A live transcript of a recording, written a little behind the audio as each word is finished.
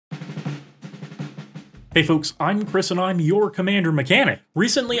Hey folks, I'm Chris and I'm your Commander Mechanic.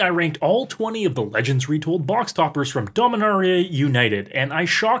 Recently I ranked all 20 of the Legends Retold box toppers from Dominaria United, and I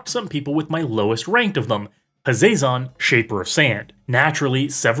shocked some people with my lowest ranked of them, Hazezon, Shaper of Sand. Naturally,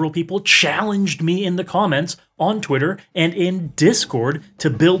 several people challenged me in the comments, on Twitter, and in Discord to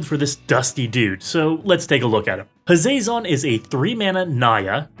build for this dusty dude, so let's take a look at him. Hazezon is a 3-mana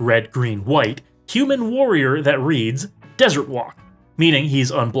Naya, red, green, white, human warrior that reads Desert Walk, meaning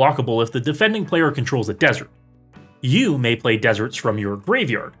he's unblockable if the defending player controls a desert. You may play deserts from your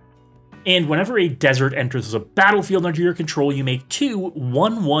graveyard, and whenever a desert enters a battlefield under your control, you make 2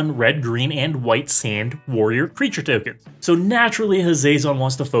 1/1 red, green, and white sand warrior creature tokens. So naturally, Hazezon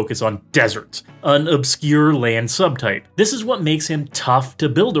wants to focus on deserts, an obscure land subtype. This is what makes him tough to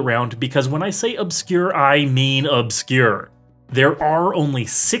build around, because when I say obscure, I mean obscure. There are only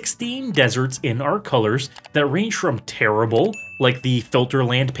 16 deserts in our colors that range from terrible, like the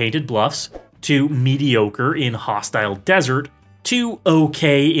Filterland Painted Bluffs, to mediocre in Hostile Desert, to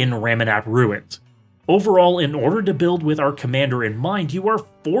okay in Ramanap Ruins. Overall, in order to build with our commander in mind, you are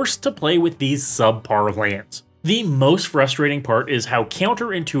forced to play with these subpar lands. The most frustrating part is how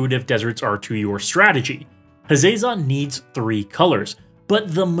counterintuitive deserts are to your strategy. Hazezon needs 3 colors,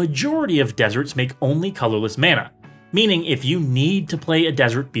 but the majority of deserts make only colorless mana. Meaning, if you need to play a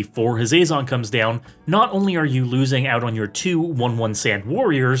desert before Hazezon comes down, not only are you losing out on your 2 1/1 sand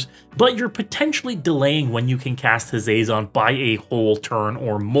warriors, but you're potentially delaying when you can cast Hazezon by a whole turn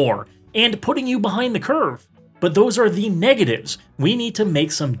or more, and putting you behind the curve. But those are the negatives. We need to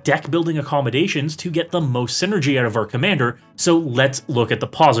make some deck building accommodations to get the most synergy out of our commander, so let's look at the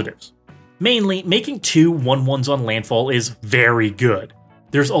positives. Mainly, making 2 1/1s on landfall is very good.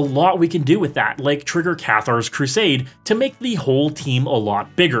 There's a lot we can do with that, like trigger Cathar's Crusade to make the whole team a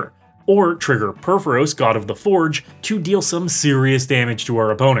lot bigger, or trigger Perforos, God of the Forge, to deal some serious damage to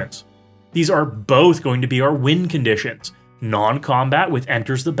our opponents. These are both going to be our win conditions: non-combat with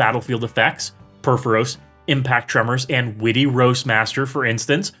enters the battlefield effects, Perforos, Impact Tremors, and Witty Roastmaster for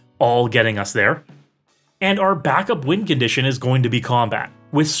instance, all getting us there. And our backup win condition is going to be combat,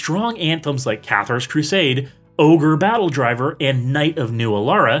 with strong anthems like Cathar's Crusade, Ogre Battle Driver, and Knight of New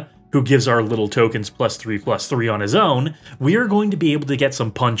Alara, who gives our little tokens +3/+3 on his own. We are going to be able to get some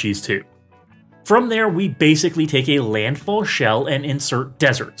punchies too. From there, we basically take a landfall shell and insert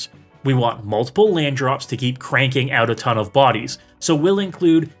deserts. We want multiple land drops to keep cranking out a ton of bodies, so we'll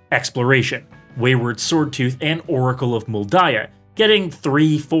include Exploration, Wayward Swordtooth, and Oracle of Muldaya, getting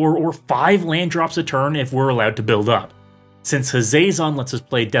 3, 4, or 5 land drops a turn if we're allowed to build up. Since Hazezon lets us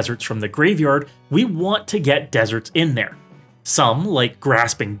play deserts from the graveyard, we want to get deserts in there. Some, like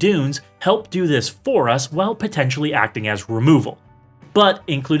Grasping Dunes, help do this for us while potentially acting as removal. But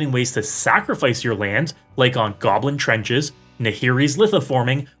including ways to sacrifice your lands, like on Goblin Trenches, Nahiri's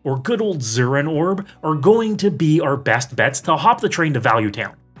Lithoforming, or good old Zuran Orb, are going to be our best bets to hop the train to Value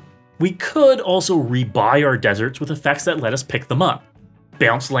Town. We could also rebuy our deserts with effects that let us pick them up.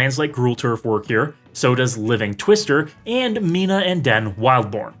 Bounce lands like Gruul Turf work here, so does Living Twister, and Mina and Den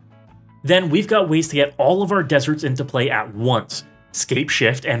Wildborn. Then we've got ways to get all of our deserts into play at once.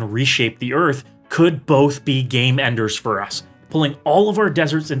 Scapeshift and Reshape the Earth could both be game enders for us, pulling all of our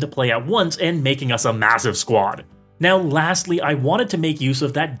deserts into play at once and making us a massive squad. Now lastly, I wanted to make use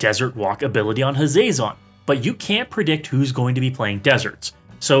of that Desert Walk ability on Hazezon, but you can't predict who's going to be playing deserts,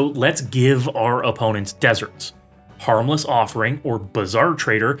 so let's give our opponents deserts. Harmless Offering or Bazaar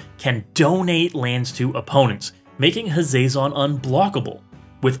Trader can donate lands to opponents, making Hazezon unblockable.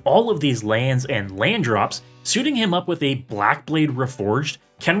 With all of these lands and land drops, suiting him up with a Blackblade Reforged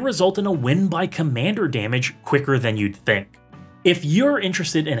can result in a win by commander damage quicker than you'd think. If you're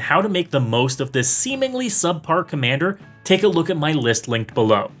interested in how to make the most of this seemingly subpar commander, take a look at my list linked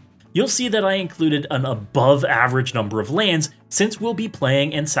below. You'll see that I included an above average number of lands since we'll be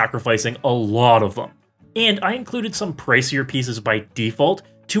playing and sacrificing a lot of them. And I included some pricier pieces by default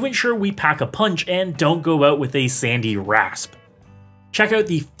to ensure we pack a punch and don't go out with a sandy rasp. Check out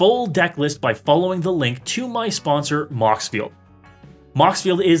the full deck list by following the link to my sponsor, Moxfield.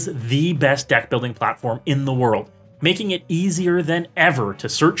 Moxfield is the best deck building platform in the world, making it easier than ever to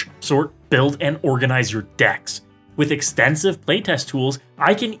search, sort, build, and organize your decks. With extensive playtest tools,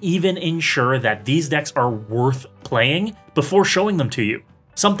 I can even ensure that these decks are worth playing before showing them to you,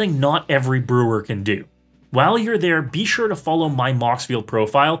 something not every brewer can do. While you're there, be sure to follow my Moxfield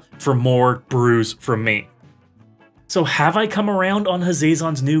profile for more brews from me. So have I come around on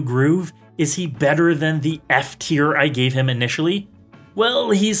Hazezon's new groove? Is he better than the F tier I gave him initially?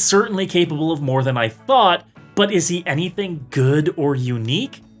 Well, he's certainly capable of more than I thought, but is he anything good or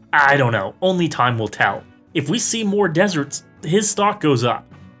unique? I don't know, only time will tell. If we see more deserts, his stock goes up.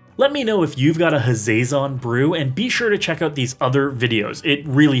 Let me know if you've got a Hazezon brew, and be sure to check out these other videos. It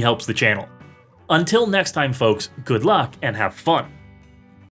really helps the channel. Until next time folks, good luck and have fun!